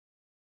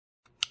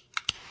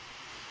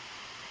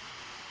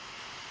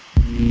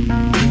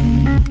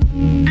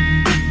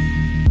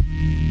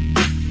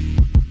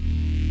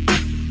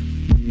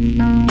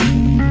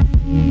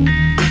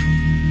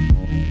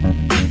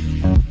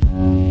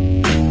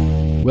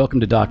welcome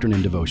to Doctrine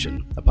and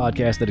Devotion, a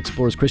podcast that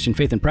explores Christian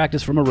faith and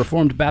practice from a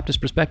Reformed Baptist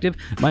perspective.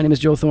 My name is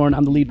Joe Thorne.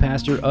 I'm the lead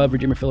pastor of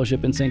Redeemer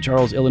Fellowship in St.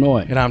 Charles,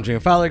 Illinois. And I'm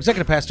Jimmy Fowler,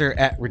 executive pastor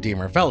at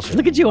Redeemer Fellowship.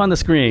 Look at you on the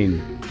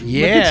screen.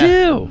 Yeah. Look at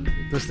you.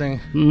 This thing,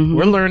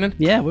 we're learning.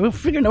 Yeah, we're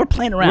figuring. We're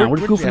playing around. We're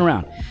goofing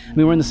around. I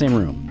mean, we're in the same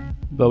room,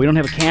 but we don't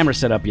have a camera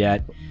set up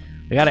yet.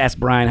 I got to ask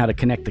Brian how to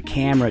connect the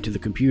camera to the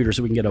computer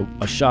so we can get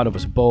a shot of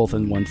us both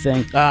in one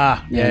thing.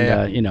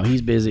 You know,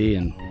 he's busy,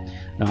 and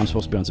I'm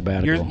supposed to be on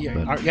sabbatical.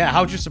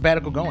 How's your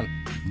sabbatical going?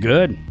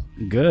 Good.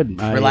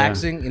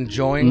 Relaxing,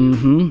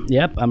 enjoying?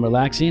 Yep, I'm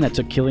relaxing. I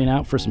took Killian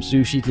out for some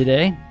sushi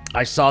today.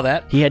 I saw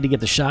that. He had to get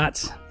the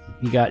shots.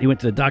 He went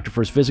to the doctor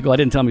for his physical. I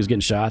didn't tell him he was getting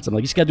shots. I'm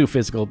like, you just got to do a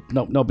physical.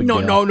 No big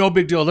deal. No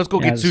big deal. Let's go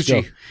get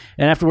sushi.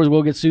 And afterwards,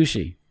 we'll get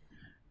sushi.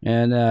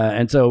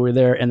 And so we're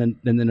there, and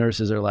then the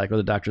nurses are like, or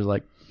the doctor's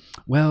like,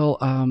 well,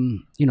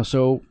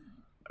 so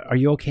are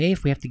you okay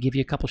if we have to give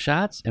you a couple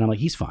shots? And I'm like,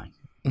 he's fine.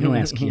 You don't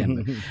ask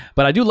him.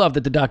 But I do love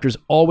that the doctors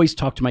always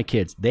talk to my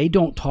kids. They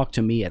don't talk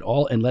to me at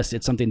all unless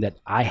it's something that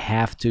I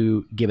have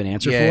to give an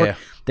answer for. Yeah.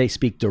 They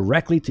speak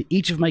directly to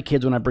each of my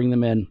kids when I bring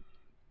them in.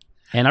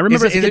 And I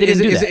remember is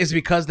it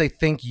because they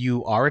think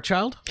you are a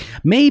child?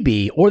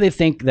 Maybe, or they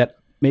think that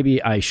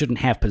maybe I shouldn't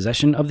have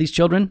possession of these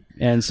children,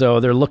 and so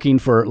they're looking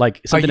for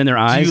like something in their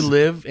eyes. Do you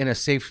live in a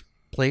safe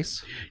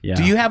place? Yeah.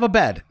 Do you have a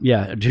bed?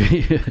 Yeah. Do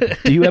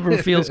you ever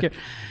feel scared?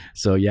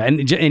 So yeah,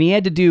 and he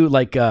had to do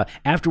like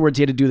afterwards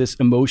he had to do this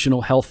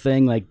emotional health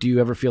thing, like do you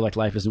ever feel like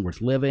life isn't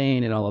worth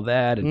living and all of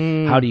that,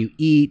 and how do you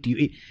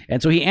eat?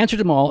 And so he answered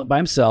them all by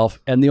himself,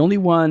 and the only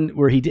one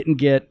where he didn't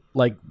get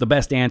like the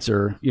best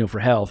answer, for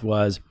health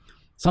was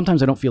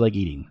sometimes I don't feel like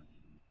eating.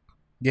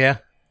 Yeah.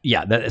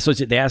 Yeah. So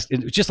they asked,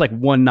 it was just like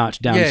one notch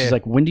down. Yeah, She's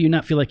like, when do you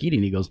not feel like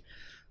eating? He goes,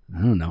 I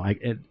don't know.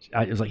 I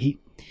was like, he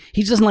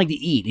just doesn't like to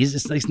eat.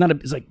 It's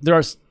like there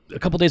are a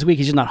couple days a week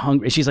he's just not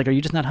hungry. She's like, are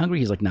you just not hungry?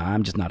 He's like, no,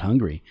 I'm just not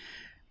hungry.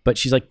 But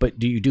she's like, but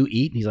do you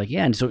eat? And he's like,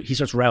 yeah. And so he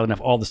starts rattling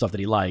off all the stuff that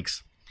he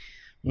likes.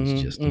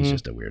 He's just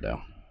a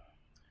weirdo.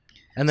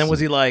 And then was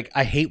he like,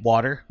 I hate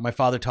water. My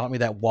father taught me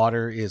that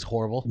water is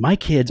horrible. My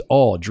kids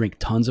all drink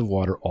tons of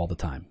water all the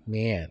time.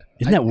 Man.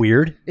 Isn't that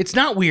weird? It's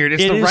not weird.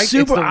 It's the right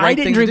thing to do. I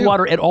didn't drink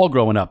water at all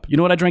growing up. You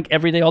know what I drank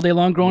every day, all day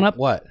long growing up?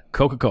 What?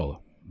 Coca-Cola.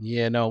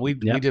 Yeah, no, we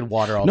did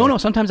water all day. No,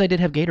 sometimes I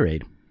did have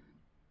Gatorade.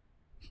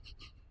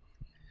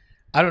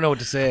 I don't know what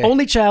to say.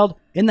 Only child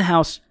in the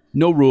house,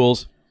 no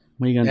rules.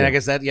 What are you going to do? And I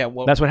guess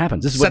that's what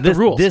happens. This is the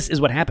rules. This is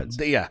what happens.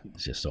 Yeah.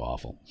 It's just so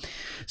awful.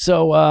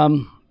 So,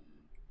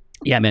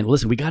 yeah, man,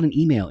 listen, we got an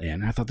email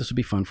in. I thought this would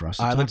be fun for us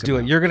to talk let's do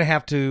about. it. You're going to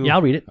have to... Yeah,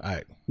 I'll read it. All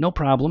right. No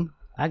problem.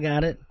 I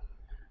got it.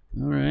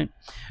 All right.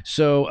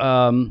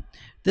 So,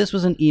 this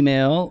was an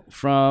email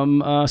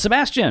from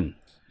Sebastian.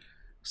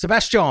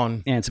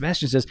 And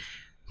Sebastian says...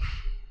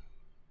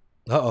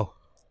 Uh-oh.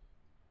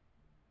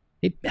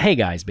 Hey,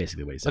 guys,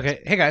 basically what he says.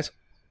 Okay. Hey, guys.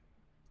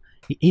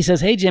 He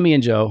says, hey, Jimmy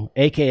and Joe,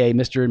 a.k.a.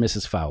 Mr. and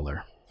Mrs.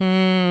 Fowler.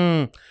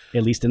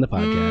 At least in the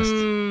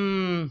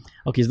podcast.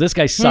 Okay, so this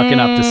guy's sucking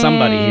up to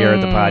somebody here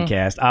at the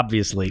podcast,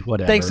 obviously,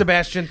 whatever. Thanks,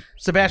 Sebastian.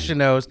 Sebastian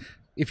knows.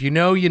 If you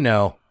know, you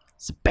know.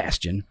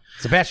 Sebastian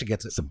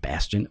gets it.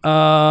 Sebastian.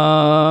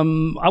 I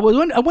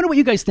wonder what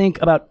you guys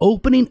think about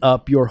opening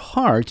up your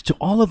heart to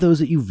all of those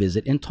that you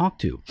visit and talk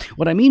to.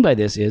 What I mean by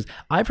this is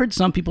I've heard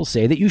some people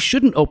say that you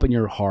shouldn't open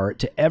your heart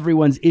to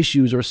everyone's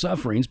issues or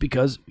sufferings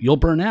because you'll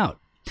burn out.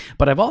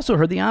 But I've also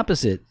heard the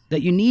opposite,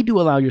 that you need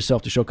to allow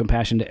yourself to show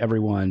compassion to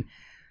everyone.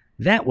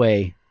 That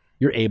way,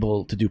 you're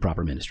able to do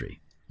proper ministry.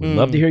 We'd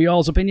love to hear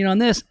y'all's opinion on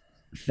this.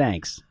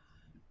 Thanks.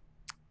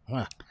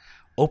 Huh.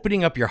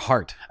 Opening up your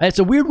heart. It's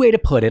a weird way to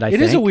put it, I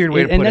think. It is a weird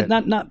way to put it.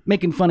 And not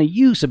making fun of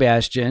you,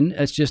 Sebastian.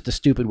 It's just a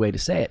stupid way to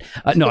say it.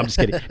 No, I'm just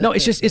kidding. No,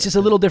 it's just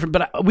a little different.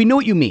 But we know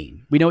what you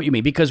mean.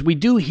 Because we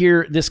do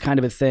hear this kind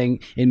of a thing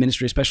in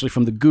ministry, especially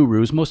from the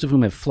gurus, most of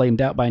whom have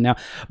flamed out by now.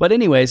 But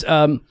anyways,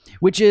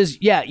 which is,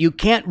 you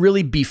can't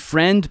really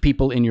befriend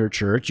people in your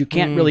church. You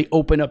can't really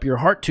open up your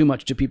heart too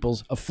much to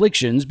people's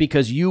afflictions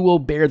because you will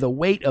bear the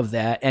weight of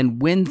that.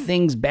 And when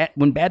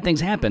bad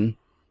things happen,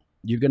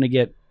 you're going to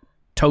get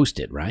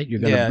toasted, right? You're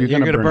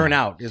gonna burn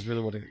out is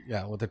really what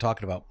they're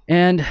talking about.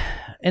 And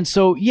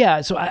so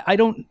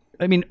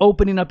I mean,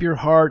 opening up your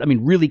heart, I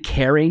mean, really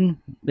caring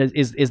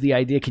is the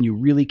idea. Can you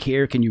really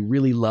care? Can you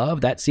really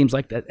love? That seems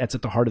like that's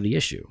at the heart of the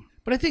issue.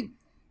 But I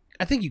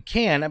think you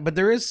can, but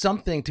there is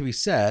something to be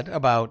said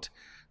about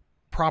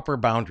proper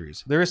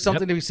boundaries. There is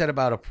something to be said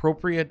about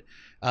appropriate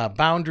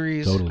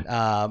boundaries, totally.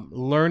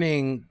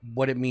 Learning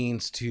what it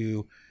means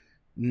to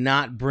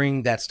not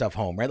bring that stuff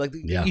home, right? Like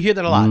you hear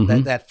that a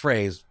lot, that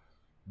phrase,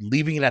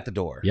 leaving it at the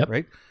door,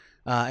 right?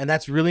 And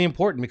that's really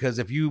important because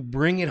if you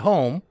bring it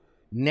home,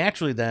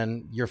 naturally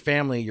then your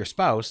family, your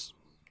spouse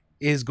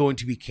is going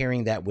to be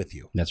carrying that with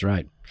you. That's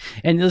right.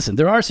 And listen,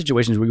 there are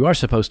situations where you are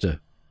supposed to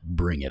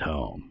bring it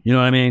home. You know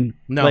what I mean?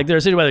 No. Like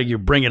there's a situation where you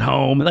bring it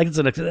home. Like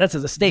that's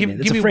a statement.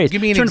 It's a phrase.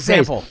 Give me an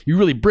example. You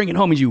really bring it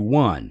home as you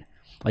won.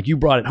 Like you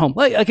brought it home,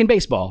 like in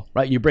baseball,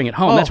 right? You bring it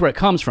home. That's where it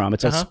comes from.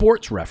 It's a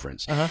sports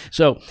reference.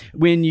 So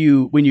when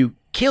you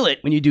kill it,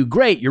 when you do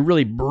great, you're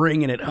really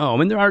bringing it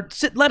home. And there are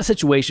a lot of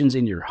situations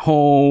in your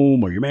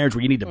home or your marriage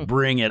where you need to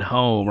bring it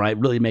home, right?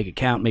 Really make it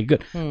count, make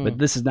it good. But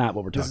this is not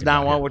what we're talking about. This is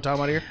not what we're talking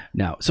about here?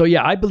 No. So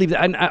yeah, I believe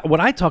that. And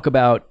what I talk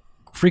about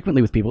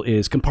frequently with people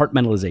is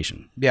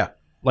compartmentalization. Yeah.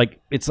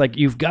 Like, it's like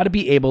you've got to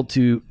be able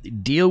to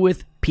deal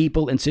with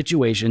people and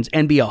situations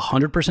and be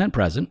 100%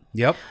 present.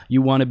 Yep.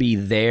 You want to be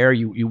there.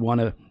 You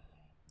want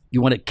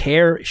to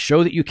care,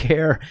 show that you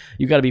care.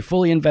 You got to be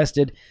fully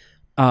invested.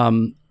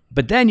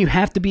 But then you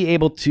have to be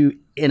able to,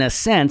 in a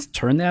sense,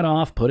 turn that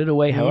off, put it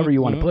away, however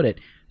you want to put it,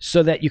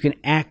 so that you can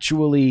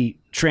actually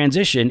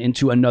transition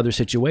into another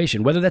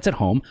situation, whether that's at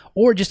home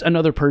or just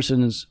another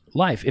person's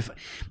life.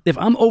 If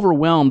I'm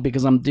overwhelmed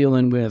because I'm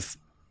dealing with,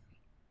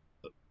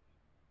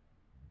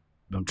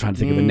 I'm trying to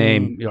think of a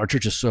name. Our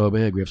church is so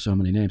big; we have so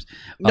many names.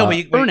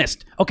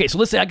 Ernest. Okay, so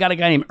let's say I got a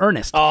guy named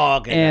Ernest. Oh,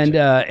 okay.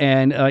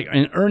 And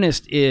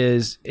Ernest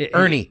is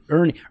Ernie.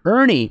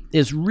 Ernie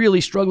is really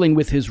struggling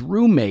with his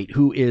roommate,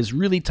 who is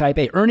really type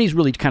A. Ernie's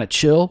really kind of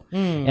chill,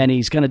 and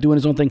he's kind of doing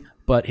his own thing.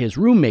 But his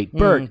roommate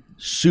Bert,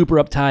 super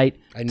uptight,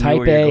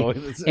 type A,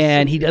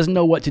 and he doesn't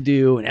know what to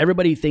do. And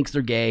everybody thinks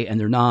they're gay, and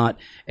they're not.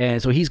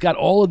 And so he's got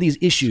all of these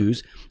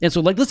issues. And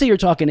so, like, let's say you're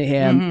talking to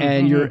him,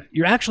 and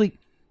you're actually.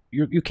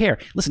 You care.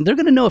 Listen, they're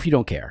going to know if you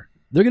don't care.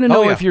 They're going to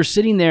know if you're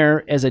sitting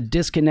there as a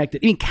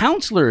disconnected. I mean,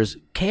 counselors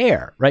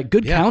care, right?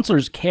 Good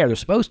counselors care. They're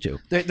supposed to.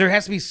 There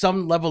has to be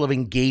some level of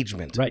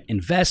engagement. Right.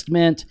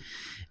 Investment.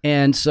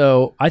 And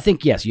so I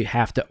think, yes, you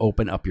have to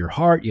open up your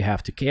heart. You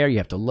have to care. You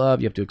have to love.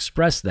 You have to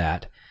express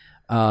that.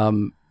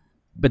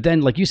 But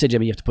then, like you said,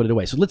 Jimmy, you have to put it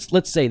away. So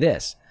let's say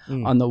this.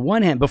 On the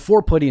one hand,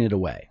 before putting it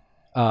away,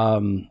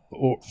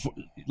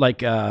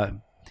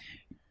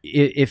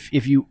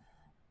 if you...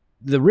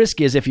 The risk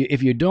is if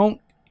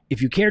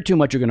you care too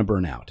much, you're going to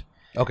burn out.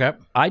 Okay.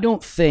 I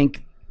don't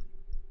think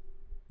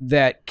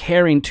that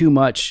caring too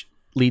much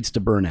leads to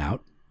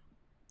burnout,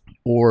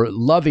 or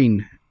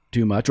loving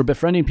too much or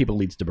befriending people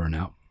leads to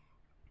burnout.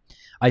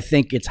 I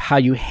think it's how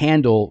you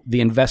handle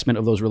the investment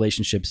of those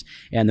relationships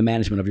and the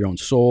management of your own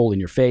soul and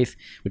your faith,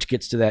 which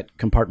gets to that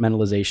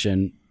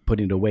compartmentalization,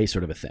 putting it away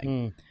sort of a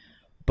thing.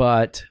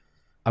 But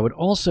I would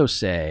also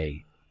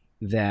say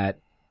that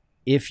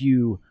if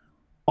you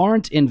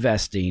aren't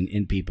investing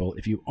in people,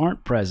 if you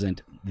aren't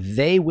present,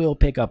 they will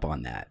pick up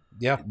on that.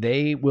 Yeah.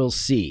 They will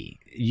see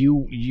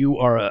you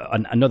are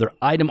another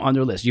item on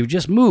their list. You've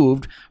just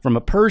moved from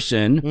a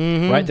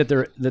person, right, that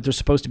they're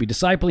supposed to be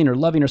discipling or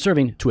loving or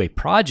serving, to a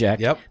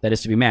project that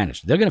is to be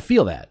managed. They're going to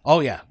feel that. Oh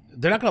yeah.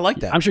 They're not going to like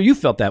that. I'm sure you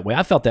felt that way.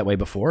 I felt that way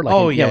before.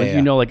 Like,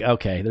 you know, like,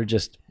 okay, they're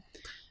just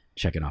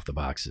checking off the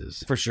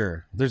boxes. For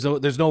sure. There's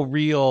no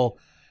real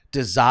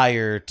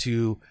desire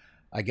to,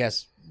 I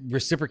guess,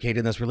 reciprocate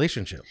in this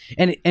relationship.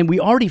 And we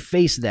already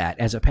face that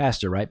as a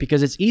pastor, right?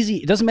 Because it's easy.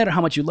 It doesn't matter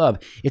how much you love.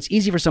 It's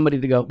easy for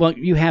somebody to go, well,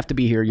 you have to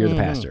be here. You're the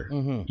pastor.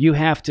 You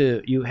have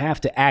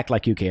to act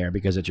like you care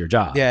because it's your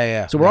job.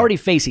 Yeah. So we're already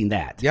facing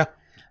that. Yeah.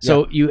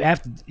 So you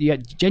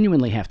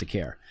genuinely have to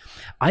care.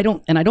 I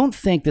don't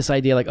think this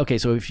idea like, okay,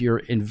 so if you're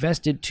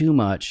invested too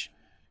much,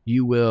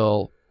 you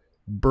will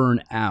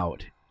burn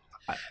out.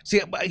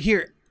 See,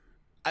 here,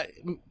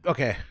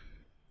 okay.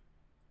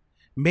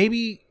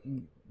 Maybe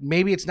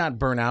it's not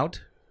burnout,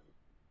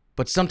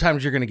 but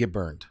sometimes you're going to get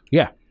burned.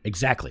 Yeah,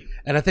 exactly.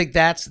 And I think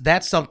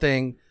that's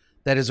something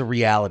that is a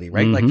reality,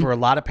 right? Like for a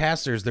lot of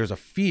pastors, there's a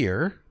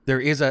fear. There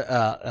is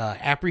a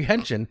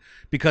apprehension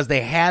because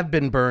they have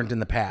been burned in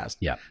the past.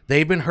 Yeah.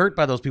 They've been hurt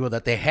by those people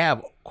that they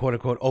have, quote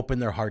unquote,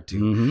 opened their heart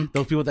to.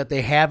 Those people that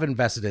they have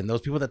invested in, those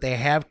people that they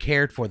have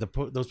cared for,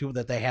 those people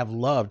that they have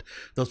loved,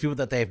 those people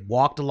that they've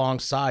walked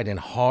alongside in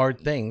hard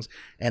things.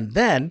 And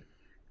then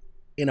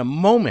in a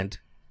moment,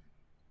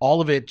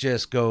 all of it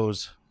just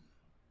goes,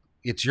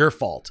 it's your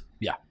fault.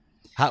 Yeah.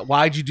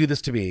 Why'd you do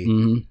this to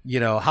me? You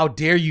know, how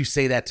dare you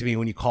say that to me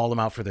when you call them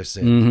out for their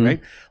sins,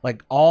 right?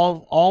 Like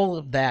all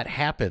of that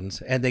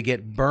happens and they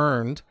get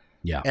burned.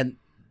 Yeah. And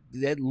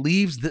it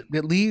leaves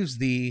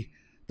the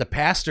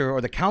pastor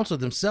or the counselor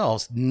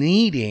themselves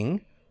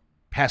needing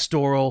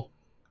pastoral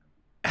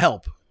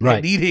help,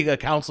 right? Needing a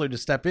counselor to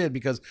step in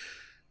because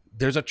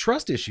there's a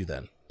trust issue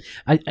then.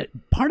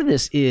 Part of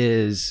this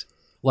is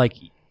like,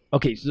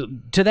 okay, so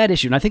to that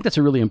issue, and I think that's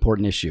a really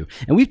important issue,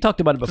 and we've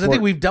talked about it before. I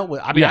think we've dealt with.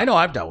 I mean, I know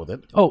I've dealt with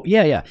it. Oh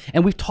yeah,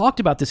 and we've talked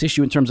about this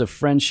issue in terms of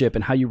friendship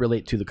and how you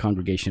relate to the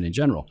congregation in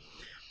general.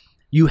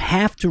 You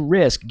have to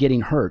risk getting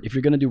hurt if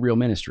you're going to do real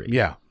ministry.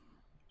 Yeah.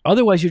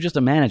 Otherwise, you're just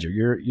a manager.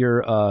 You're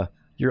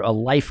a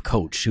life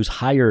coach who's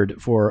hired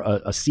for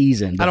a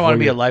season. I don't want to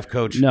be a life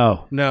coach.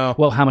 No. No.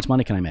 Well, how much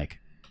money can I make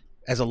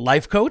as a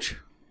life coach?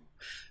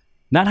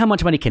 Not how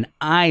much money can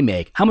I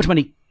make. How much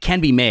money can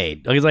be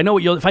made? Because I know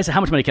if I say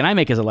how much money can I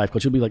make as a life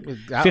coach, it'll be like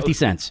 50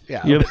 cents.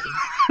 Yeah.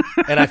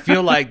 And I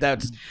feel like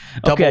that's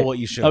double what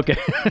you should. Okay.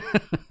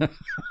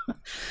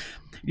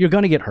 You're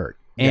going to get hurt.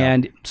 Yeah.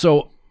 And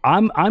so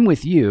I'm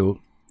with you.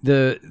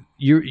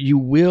 You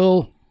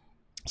will,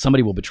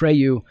 somebody will betray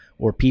you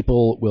or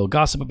people will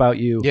gossip about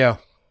you. Yeah.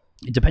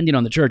 depending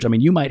on the church, I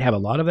mean, you might have a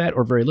lot of that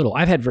or very little.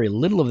 I've had very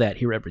little of that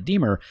here at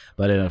Redeemer,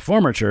 but in a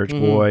former church,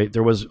 boy,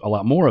 there was a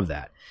lot more of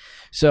that.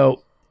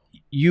 So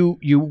you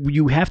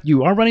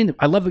are running.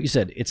 I love what you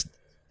said. It's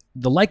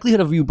the likelihood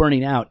of you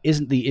burning out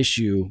isn't the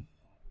issue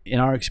in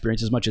our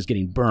experience as much as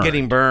getting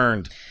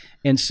burned.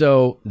 And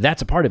so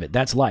that's a part of it.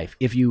 That's life.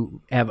 If you're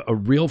going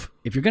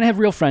to have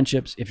real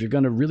friendships, if you're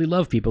going to really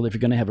love people, if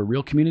you're going to have a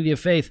real community of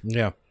faith,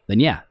 then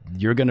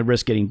you're going to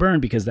risk getting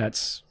burned because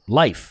that's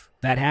life.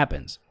 That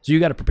happens. So you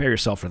got to prepare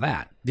yourself for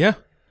that. Yeah.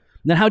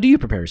 Then how do you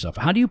prepare yourself?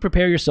 How do you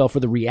prepare yourself for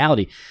the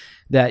reality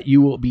that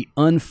you will be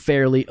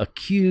unfairly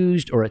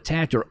accused or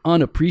attacked or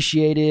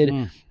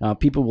unappreciated?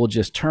 People will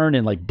just turn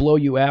and like blow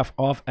you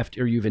off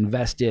after you've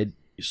invested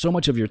so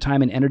much of your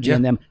time and energy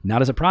in them,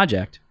 not as a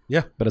project,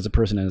 but as a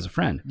person and as a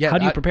friend. Yeah. How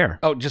do you prepare?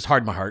 Just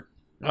harden my heart.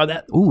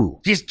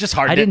 Just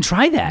harden it. I didn't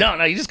try that.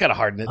 No, you just got to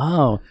harden it.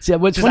 Oh, see,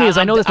 what's funny is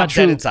I know that's not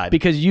true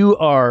because you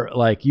are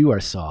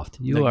soft.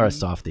 You are a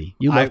softie.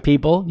 You love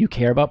people. You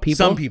care about people.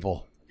 Some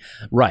people.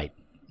 Right.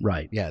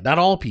 Yeah, not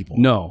all people.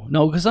 No,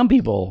 because some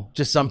people.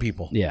 Just some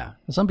people. Yeah.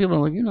 Some people are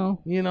like, you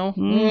don't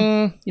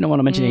want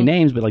to mention any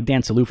names, but like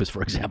Dan Salufis,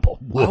 for example.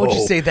 Whoa. Why would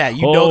you say that?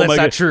 You know that's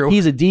not true.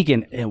 He's a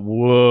deacon. And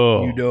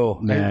whoa. You know.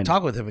 Man. I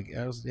talked with him.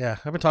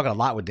 I've been talking a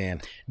lot with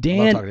Dan. I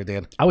love talking to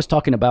Dan. I was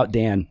talking about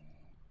Dan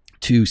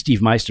to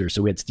Steve Meister.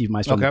 So we had Steve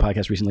Meister on the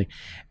podcast recently.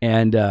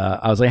 And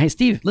I was like, hey,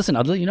 Steve, listen,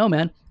 I'll let you know,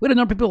 man. We had a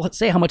number of people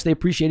say how much they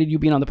appreciated you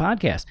being on the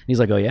podcast. And he's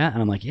like, oh, yeah?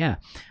 And I'm like, yeah.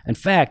 In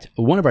fact,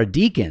 one of our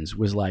deacons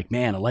was like,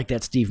 man, I like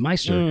that Steve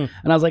Meister. And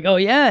I was like, oh,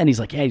 yeah? And he's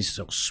like, yeah, he's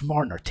so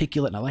smart and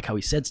articulate, and I like how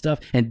he said stuff.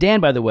 And Dan,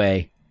 by the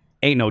way,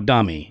 ain't no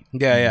dummy.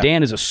 Yeah.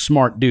 Dan is a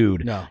smart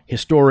dude. No.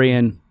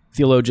 Historian,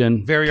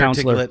 theologian, very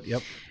counselor. Articulate,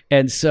 yep.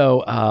 And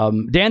so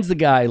Dan's the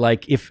guy,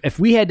 like, if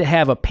we had to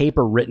have a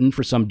paper written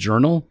for some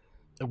journal,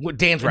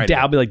 Dan's right.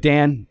 I'll be like,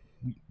 Dan,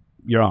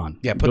 you're on.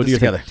 Yeah, put this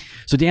together.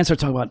 So Dan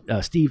started talking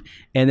about Steve,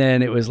 and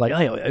then it was like,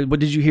 hey, what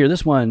did you hear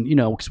this one?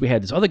 Because we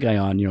had this other guy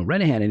on,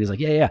 Renahan, and he's like,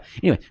 yeah.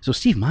 Anyway, so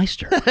Steve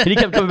Meister, and he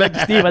kept coming back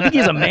to Steve. I think he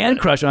has a man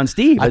crush on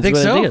Steve. I think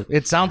so.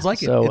 It sounds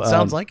like it. It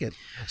sounds like it.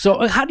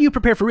 So how do you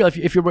prepare for real?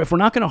 If we're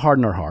not going to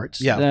harden our hearts,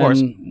 then of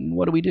course.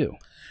 What do we do?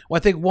 Well, I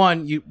think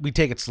we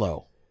take it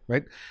slow,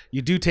 right?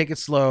 You do take it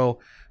slow.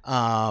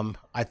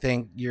 I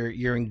think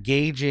you're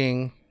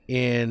engaging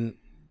in.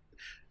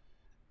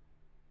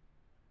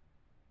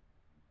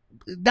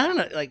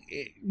 Not in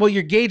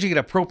you're gauging an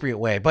appropriate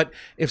way, but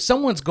if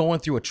someone's going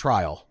through a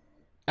trial,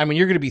 I mean,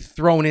 you're going to be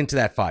thrown into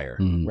that fire,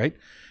 right?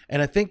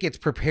 And I think it's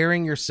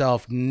preparing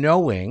yourself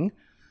knowing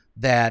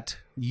that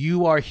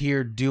you are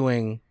here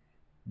doing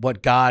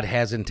what God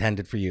has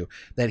intended for you,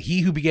 that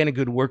he who began a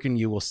good work in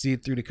you will see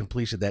it through to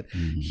completion, that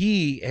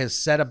he has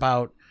set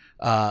about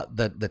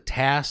the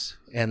tasks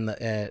and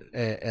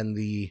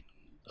the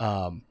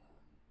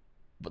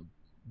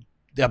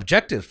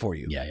objective for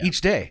you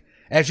each day.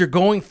 As you're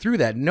going through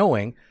that,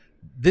 knowing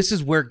this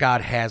is where God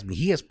has me.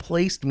 He has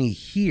placed me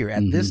here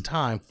at this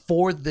time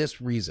for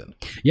this reason.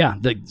 Yeah,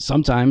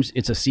 sometimes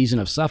it's a season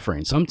of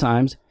suffering.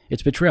 Sometimes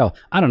it's betrayal.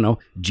 I don't know.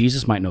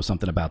 Jesus might know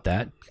something about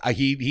that.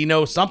 He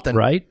knows something.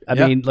 Right? I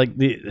mean, like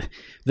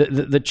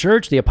the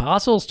church, the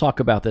apostles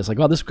talk about this. Like,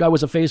 oh, this guy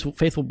was a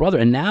faithful brother,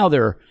 and now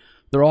they're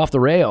off the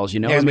rails,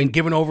 Yeah, he's been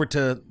given over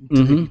to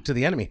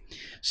the enemy.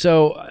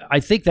 So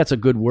I think that's a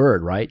good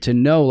word, right? To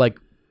know, like,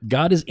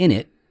 God is in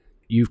it.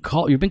 You've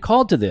been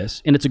called to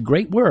this, and it's a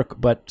great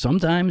work, but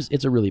sometimes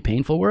it's a really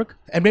painful work.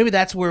 And maybe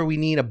that's where we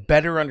need a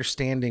better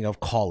understanding of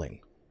calling,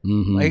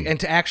 right? And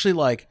to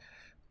actually,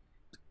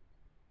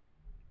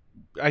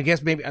 I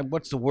guess maybe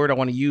what's the word I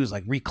want to use?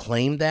 Like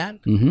reclaim that,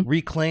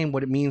 reclaim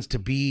what it means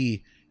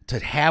to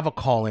have a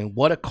calling,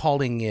 what a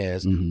calling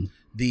is,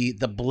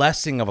 the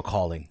blessing of a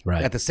calling.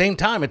 Right. At the same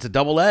time, it's a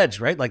double edge,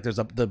 right? Like there's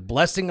the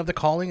blessing of the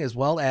calling as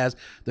well as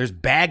there's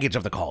baggage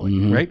of the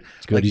calling, right?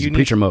 It's good. Like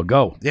preacher mode.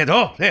 Go.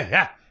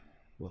 Yeah.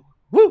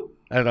 Woo!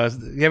 I don't know.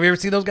 Have you ever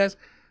seen those guys?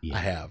 Yeah. I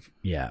have.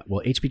 Yeah.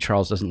 Well, H.B.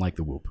 Charles doesn't like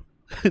the whoop.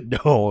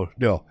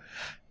 No.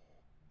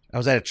 I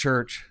was at a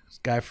church. This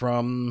guy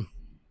from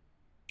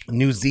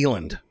New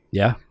Zealand.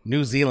 Yeah.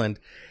 New Zealand.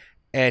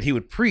 And he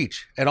would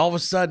preach. And all of a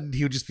sudden,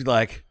 he would just be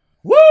like,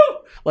 woo!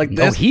 Like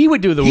this. Oh, he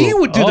would do the whoop. He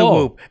would do the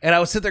whoop. And I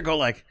would sit there go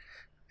like,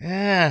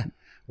 why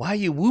are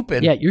you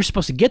whooping? Yeah, you're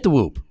supposed to get the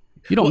whoop.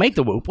 You don't make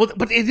the whoop. Well,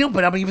 but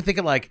I'm even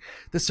thinking like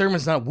this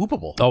sermon's not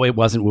whoopable. Oh, it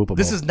wasn't whoopable.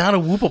 This is not a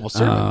whoopable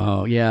sermon.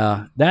 Oh,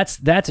 yeah. That's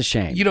a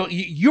shame.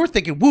 You're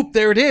thinking whoop,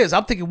 there it is.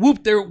 I'm thinking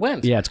whoop, there it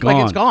went. Yeah, it's gone.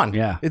 Like it's gone.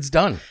 Yeah, it's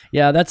done.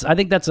 Yeah, I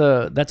think that's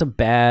a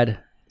bad.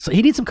 So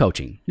he needs some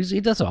coaching.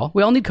 He does all.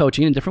 We all need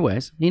coaching in different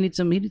ways. He needs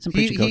some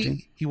preaching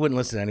coaching. He wouldn't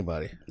listen to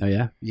anybody. Oh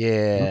yeah. Yeah.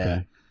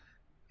 Okay.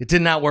 It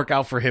did not work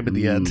out for him in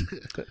the end.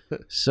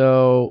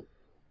 So.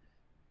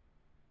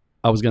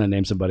 I was going to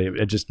name somebody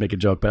and just make a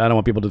joke, but I don't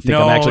want people to think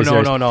I'm actually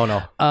serious.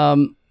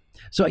 No.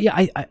 So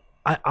yeah,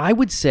 I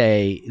would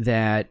say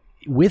that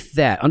with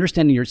that,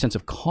 understanding your sense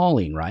of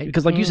calling, right?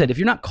 Because like you said, if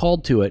you're not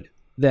called to it,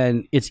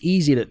 then it's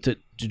easy to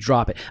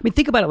drop it. I mean,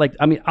 think about it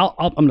I'm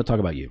going to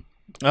talk about you.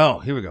 Oh,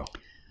 here we go.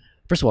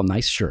 First of all,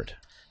 nice shirt.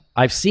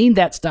 I've seen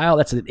that style.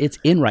 It's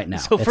in right now.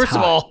 So it's first hot.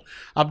 of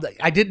all,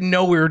 I didn't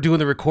know we were doing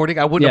the recording.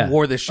 I wouldn't have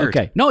wore this shirt.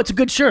 Okay. No, it's a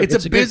good shirt.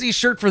 It's a busy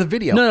shirt for the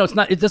video. No, it's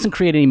not. It doesn't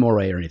create any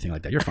moire or anything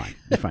like that. You're fine.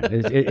 You're fine.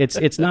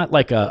 It's not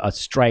like a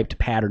striped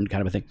pattern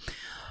kind of a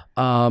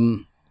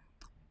thing.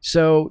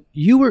 So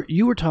you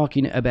were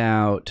talking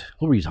about,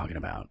 what were you talking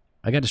about?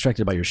 I got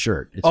distracted by your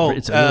shirt.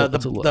 It's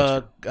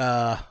the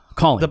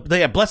calling.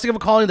 The blessing of a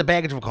calling, the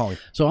baggage of a calling.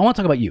 So I want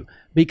to talk about you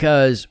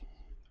because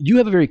you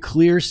have a very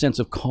clear sense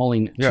of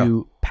calling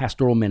to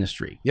pastoral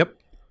ministry. Yep.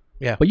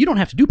 Yeah. But you don't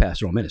have to do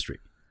pastoral ministry.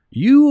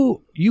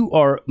 You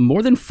are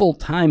more than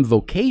full-time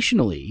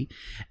vocationally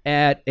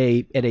at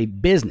a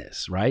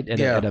business, right?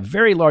 At a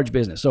very large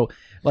business. So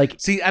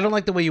see, I don't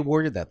like the way you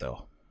worded that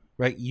though.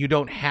 Right? You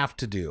don't have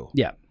to do.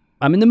 Yeah.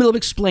 I'm in the middle of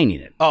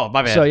explaining it. Oh,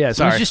 my bad. So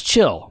Sorry. So just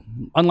chill.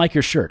 Unlike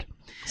your shirt.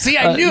 See,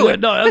 I knew it.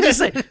 No, I'm just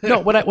saying. No,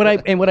 what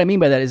I mean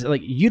by that is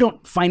you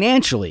don't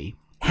financially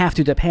have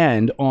to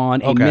depend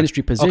on a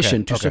ministry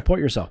position to support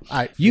yourself.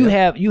 You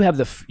have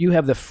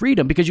the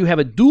freedom because you have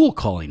a dual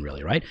calling,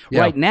 really, right? Yeah.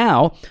 Right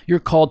now, you're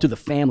called to the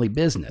family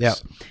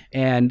business,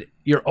 and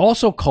you're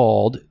also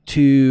called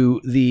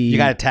to the. You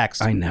got a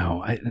text. I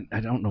know. I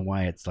don't know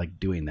why it's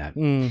doing that.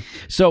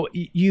 So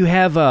you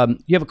have a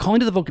calling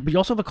to the vocation, but you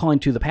also have a calling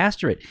to the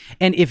pastorate.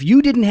 And if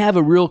you didn't have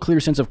a real clear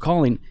sense of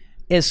calling,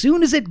 as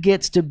soon as it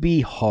gets to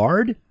be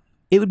hard,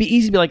 it would be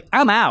easy to be like,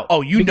 I'm out.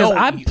 Oh, because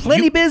I'm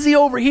plenty busy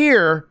over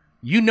here.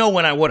 You know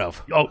when I would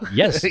have. Oh,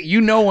 yes.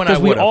 You know when I would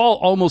have. Because we all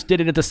almost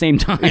did it at the same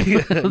time.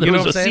 There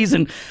was a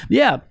season,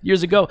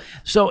 years ago.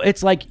 So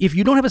it's like, if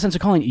you don't have a sense of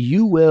calling,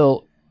 you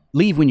will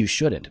leave when you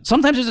shouldn't.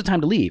 Sometimes there's a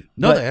time to leave.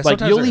 But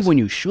you'll leave when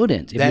you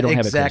shouldn't if you don't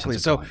have a clear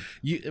sense of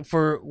calling. So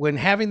for when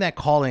having that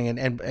calling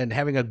and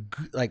having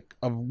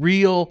a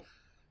real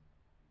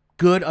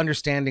good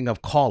understanding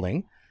of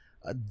calling,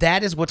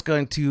 that is what's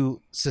going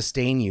to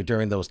sustain you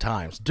during those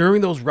times,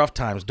 during those rough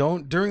times,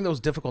 during those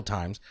difficult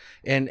times,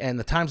 and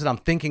the times that I'm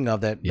thinking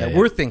of that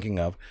we're thinking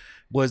of,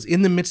 was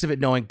in the midst of it,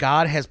 knowing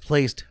God has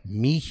placed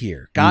me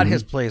here. God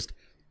has placed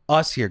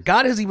us here.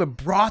 God has even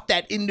brought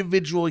that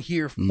individual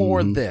here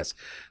for this,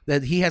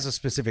 that he has a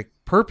specific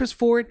purpose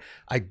for it.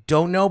 I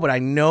don't know, but I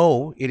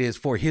know it is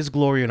for his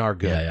glory and our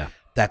good. Yeah.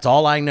 That's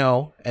all I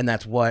know, and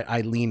that's what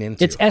I lean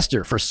into. It's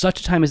Esther, for such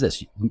a time as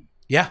this.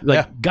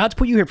 Yeah. God's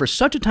put you here for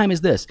such a time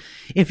as this.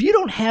 If you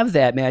don't have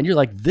that, man, you're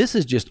like, this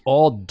is just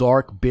all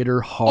dark,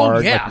 bitter,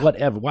 hard,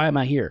 whatever. Why am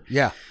I here?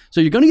 Yeah.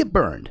 So you're going to get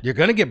burned. You're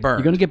going to get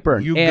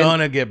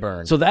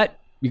burned. So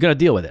that you're going to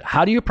deal with it.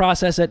 How do you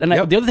process it? And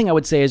the other thing I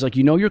would say is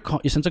your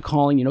sense of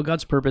calling, you know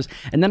God's purpose.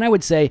 And then I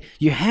would say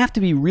you have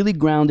to be really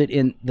grounded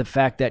in the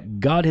fact that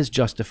God has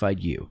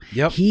justified you.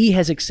 Yep. He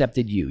has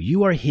accepted you.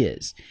 You are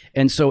his.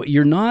 And so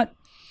you're not,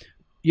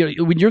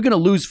 when you're going to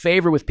lose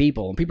favor with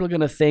people and people are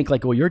going to think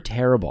well, you're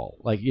terrible,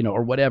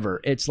 or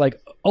whatever. It's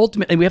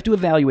ultimately, we have to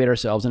evaluate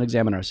ourselves and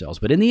examine ourselves.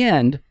 But in the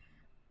end,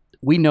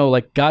 we know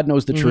God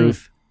knows the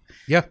truth.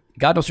 Yeah.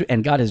 God knows,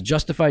 and God has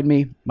justified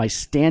me. My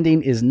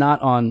standing is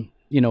not on,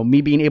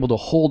 me being able to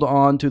hold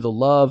on to the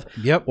love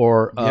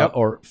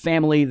or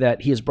family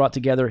that he has brought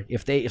together.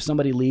 If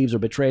somebody leaves or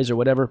betrays or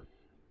whatever,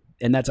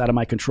 and that's out of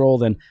my control,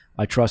 then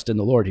I trust in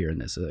the Lord here in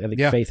this. I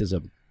think faith is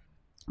a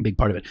big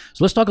part of it.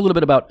 So let's talk a little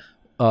bit about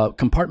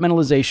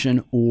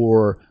compartmentalization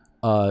or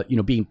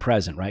being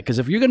present, right? Because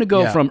if you're going to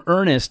go from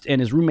Ernest and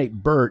his roommate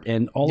Bert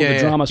and all of the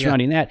drama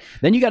surrounding that,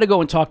 then you got to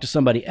go and talk to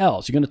somebody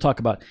else. You're going to talk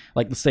about,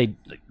 let's say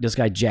this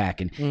guy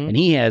Jack, and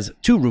he has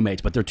two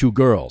roommates, but they're two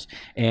girls,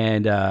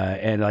 and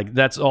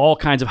that's all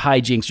kinds of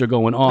hijinks are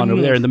going on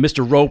over there. And the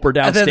Mr. Roper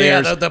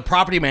downstairs, the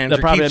property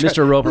manager,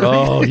 Mr. Roper.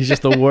 Oh, he's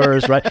just the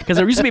worst, right? Because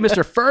there used to be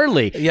Mr.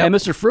 Furley, and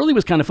Mr. Furley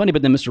was kind of funny,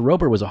 but then Mr.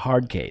 Roper was a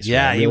hard case.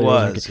 Yeah, right? He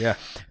was. Yeah.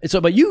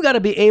 So, but you got to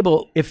be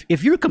able,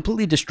 if you're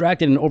completely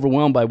distracted and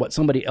overwhelmed by what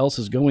somebody else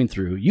is going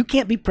through, you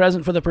can't be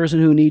present for the person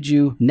who needs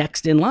you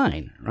next in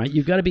line, right?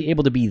 You've got to be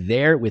able to be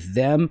there with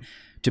them,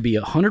 to be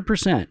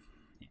 100%.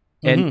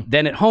 And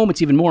then at home,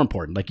 it's even more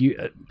important.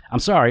 I'm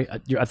sorry,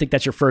 I think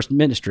that's your first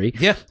ministry.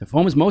 Yeah. If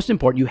home is most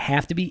important, you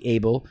have to be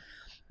able,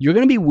 you're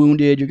going to be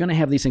wounded, you're going to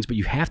have these things, but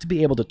you have to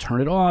be able to turn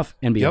it off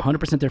and be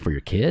 100% there for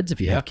your kids. If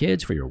you have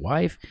kids, for your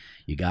wife,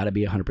 you got to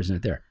be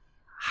 100% there.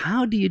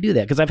 How do you do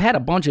that? Because I've had a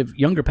bunch of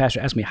younger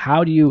pastors ask me,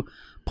 how do you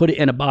put it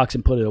in a box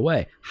and put it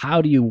away?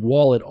 How do you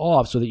wall it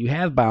off so that you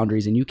have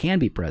boundaries and you can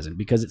be present?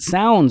 Because it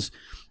sounds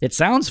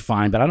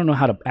fine, but I don't know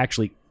how to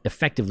actually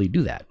effectively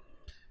do that.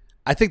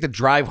 I think the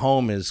drive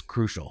home is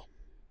crucial.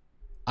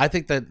 I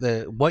think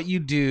that what you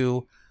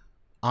do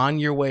on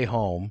your way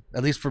home,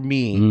 at least for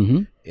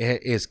me,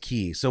 is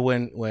key. So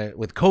when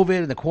with COVID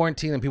and the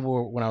quarantine and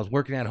when I was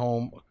working at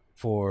home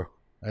I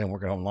didn't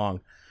work at home long.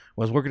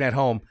 When I was working at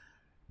home,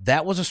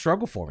 that was a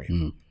struggle for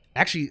me.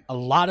 Actually, a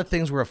lot of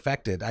things were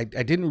affected. I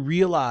didn't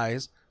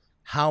realize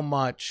how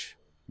much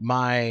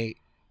my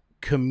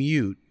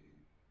commute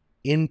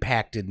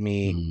impacted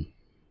me,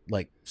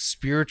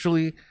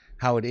 spiritually,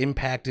 how it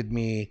impacted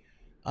me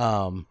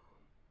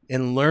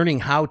in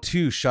learning how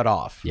to shut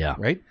off. Yeah.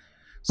 Right?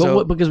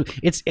 So, because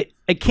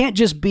it can't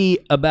just be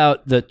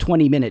about the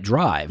 20-minute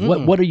drive.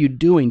 What are you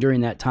doing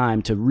during that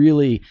time to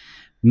really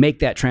make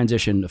that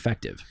transition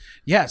effective?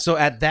 Yeah. So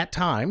at that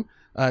time,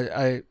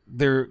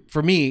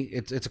 for me,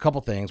 it's a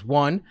couple things.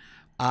 One,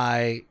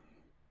 I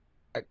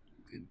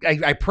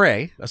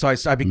pray. So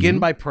I begin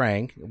by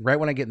praying right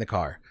when I get in the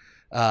car,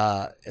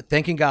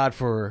 thanking God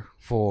for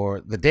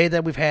the day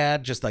that we've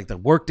had, just like the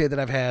work day that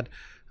I've had,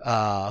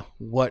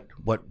 what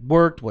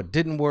worked, what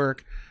didn't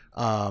work.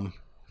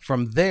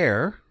 From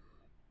there,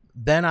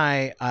 then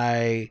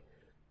I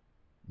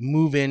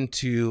move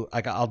into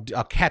like I'll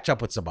catch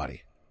up with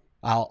somebody.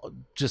 I'll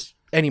just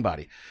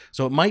anybody.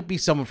 So it might be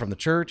someone from the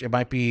church. It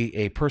might be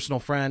a personal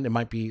friend. It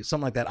might be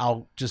something like that.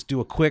 I'll just do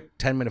a quick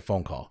 10-minute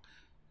phone call.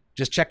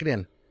 Just check it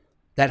in.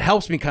 That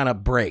helps me kind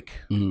of break,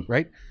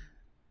 right?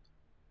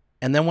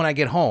 And then when I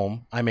get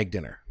home, I make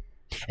dinner.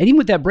 And even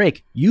with that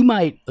break, you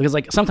might, because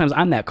like sometimes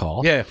I'm that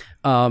call. Yeah.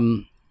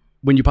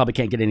 When you probably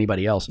can't get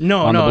anybody else.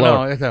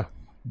 No.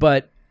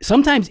 But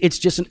sometimes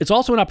it's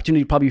also an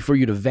opportunity probably for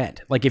you to vent.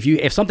 Like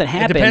if something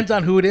happened, it depends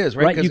on who it is,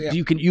 right?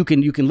 You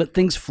can let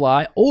things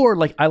fly, or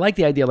like I like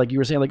the idea, like you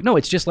were saying, like no,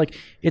 it's just like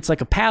it's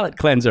like a palate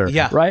cleanser,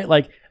 right?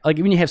 Like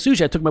when you have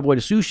sushi, I took my boy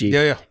to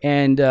sushi,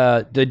 and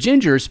the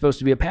ginger is supposed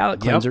to be a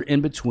palate cleanser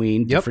in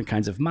between different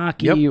kinds of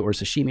maki or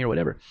sashimi or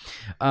whatever.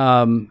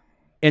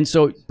 And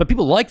so, but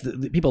people like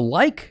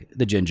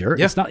the ginger.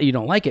 It's not that you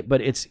don't like it,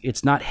 but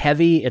it's not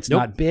heavy. It's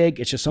not big.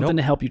 It's just something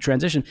to help you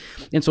transition.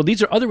 And so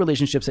these are other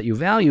relationships that you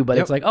value, but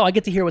it's like, oh, I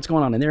get to hear what's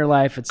going on in their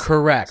life. It's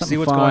correct. See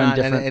what's going on.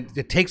 Different. And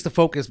it takes the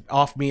focus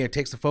off me. It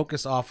takes the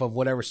focus off of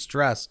whatever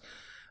stress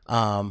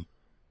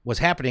was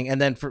happening.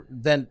 And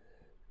then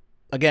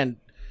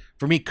again,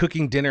 for me,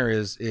 cooking dinner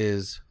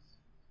is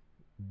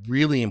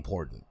really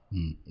important.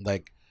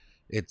 Like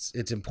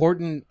it's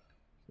important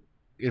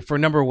for a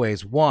number of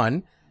ways.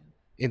 One,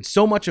 in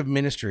so much of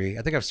ministry,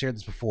 I think I've shared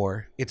this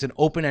before, it's an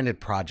open-ended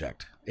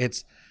project.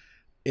 It's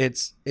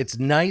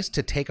nice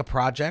to take a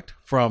project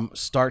from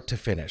start to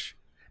finish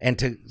and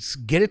to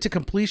get it to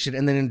completion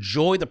and then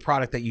enjoy the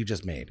product that you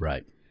just made.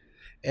 Right.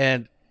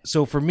 And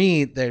so for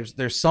me,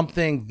 there's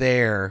something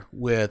there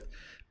with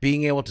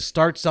being able to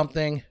start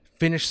something,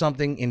 finish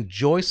something,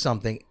 enjoy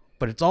something,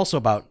 but it's also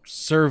about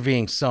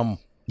serving some.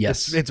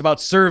 Yes. It's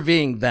about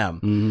serving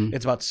them.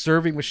 It's about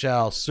serving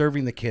Michelle,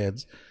 serving the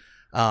kids.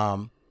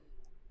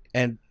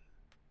 And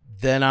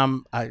then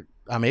I'm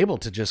able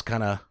to just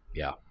kind of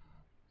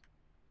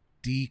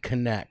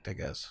deconnect, I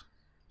guess.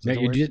 Yeah,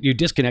 you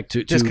disconnect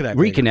to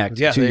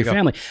reconnect to your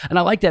family, and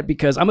I like that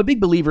because I'm a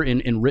big believer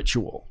in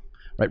ritual.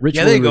 Right,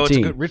 ritual. Yeah, there you go. Routine.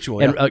 It's a good ritual.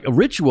 And a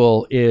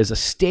ritual is a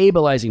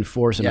stabilizing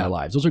force in our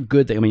lives. Those are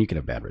good things. I mean, you can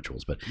have bad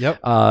rituals, but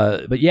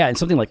and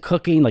something like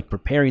cooking, like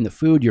preparing the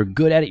food, you're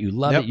good at it. You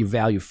love it. You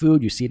value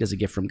food. You see it as a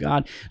gift from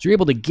God. So you're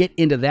able to get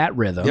into that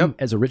rhythm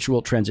as a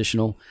ritual,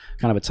 transitional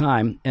kind of a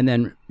time, and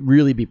then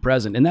really be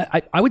present. And that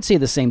I would say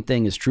the same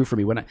thing is true for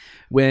me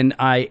when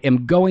I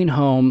am going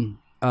home.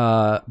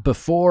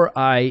 Before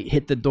I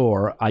hit the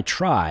door, I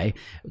try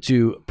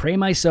to pray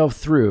myself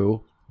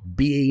through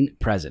being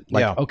present.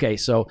 Like, okay,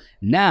 so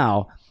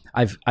now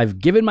I've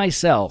given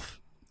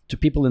myself to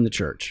people in the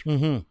church.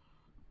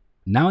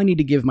 Now I need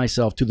to give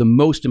myself to the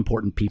most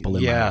important people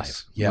in my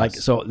life. Like,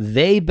 so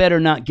they better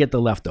not get the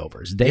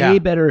leftovers. They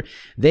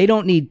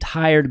don't need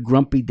tired,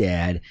 grumpy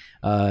dad.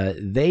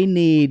 They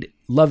need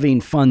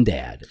loving, fun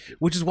dad.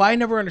 Which is why I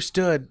never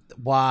understood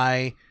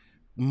why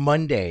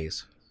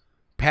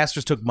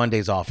pastors took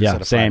Mondays off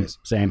instead of Fridays.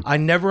 Same. I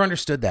never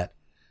understood that.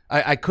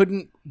 I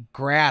couldn't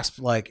grasp,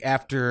 like,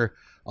 after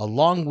a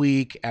long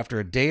week, after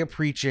a day of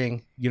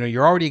preaching,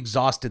 you're already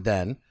exhausted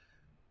then,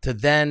 to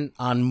then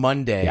on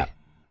Monday. Yeah.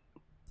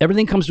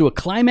 Everything comes to a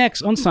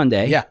climax on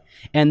Sunday. Yeah.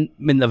 And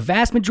the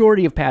vast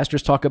majority of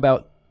pastors talk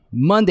about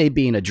Monday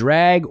being a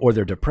drag, or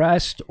they're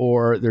depressed,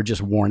 or they're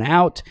just worn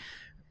out.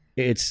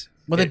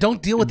 Then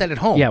don't deal with that at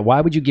home. Yeah,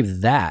 why would you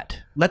give that?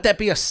 Let that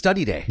be a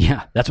study day.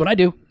 Yeah, that's what I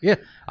do. Yeah.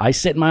 I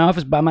sit in my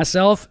office by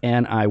myself,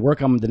 and I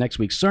work on the next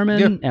week's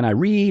sermon, and I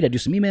read, I do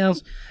some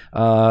emails.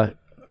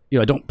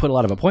 I don't put a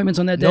lot of appointments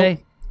on that day.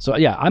 Nope. So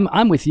yeah,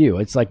 I'm with you.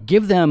 It's like,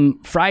 give them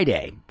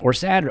Friday or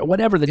Saturday,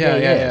 whatever the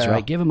day is,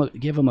 right? Give them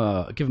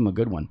a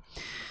good one.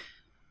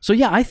 So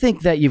yeah, I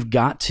think that you've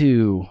got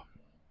to.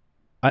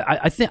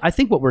 I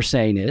think what we're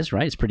saying is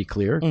right. It's pretty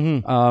clear.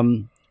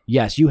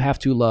 Yes, you have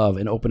to love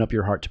and open up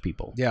your heart to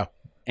people. Yeah,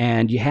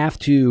 and you have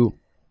to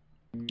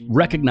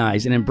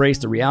recognize and embrace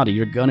the reality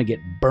you're going to get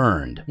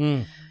burned,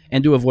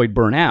 and to avoid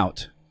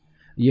burnout,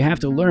 you have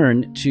to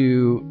learn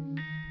to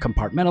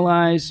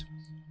compartmentalize,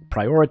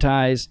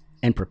 prioritize,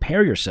 and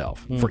prepare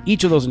yourself for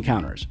each of those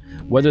encounters,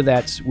 whether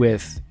that's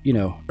with,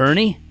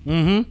 Ernie,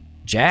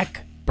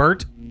 Jack,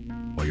 Bert,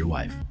 or your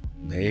wife.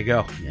 There you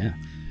go. Yeah.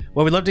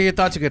 Well, we'd love to hear your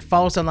thoughts. You could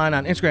follow us online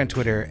on Instagram and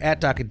Twitter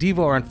 @DocAdevo,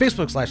 or on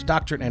Facebook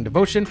 /Doctrine and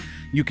Devotion.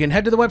 You can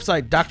head to the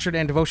website,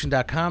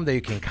 doctrineanddevotion.com. There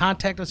you can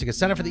contact us. You can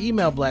sign up for the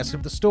email blast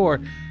of the store,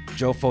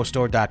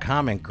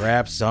 jofostore.com, and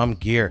grab some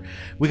gear.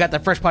 We got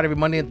that fresh pot every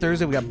Monday and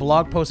Thursday. We got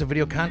blog posts and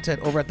video content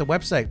over at the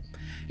website.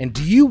 And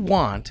do you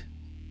want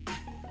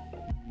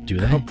Do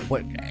they?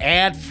 What,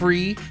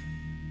 ad-free,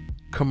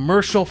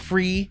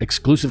 commercial-free,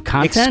 exclusive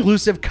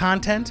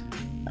content?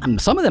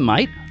 Some of them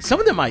might. Some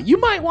of them might. You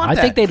might want that.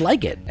 I think they'd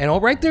like it.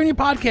 And right there in your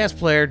podcast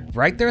player,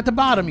 right there at the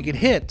bottom, you can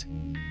hit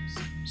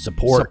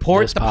support the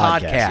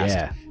podcast.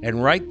 Yeah.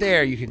 And right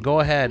there, you can go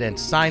ahead and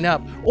sign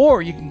up,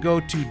 or you can go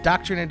to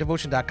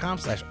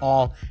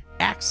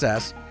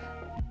doctrineanddevotion.com/all-access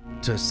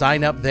to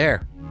sign up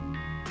there.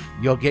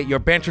 You'll get your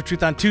Banter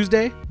Truth on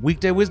Tuesday,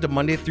 Weekday Wisdom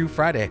Monday through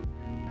Friday.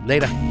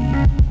 Later.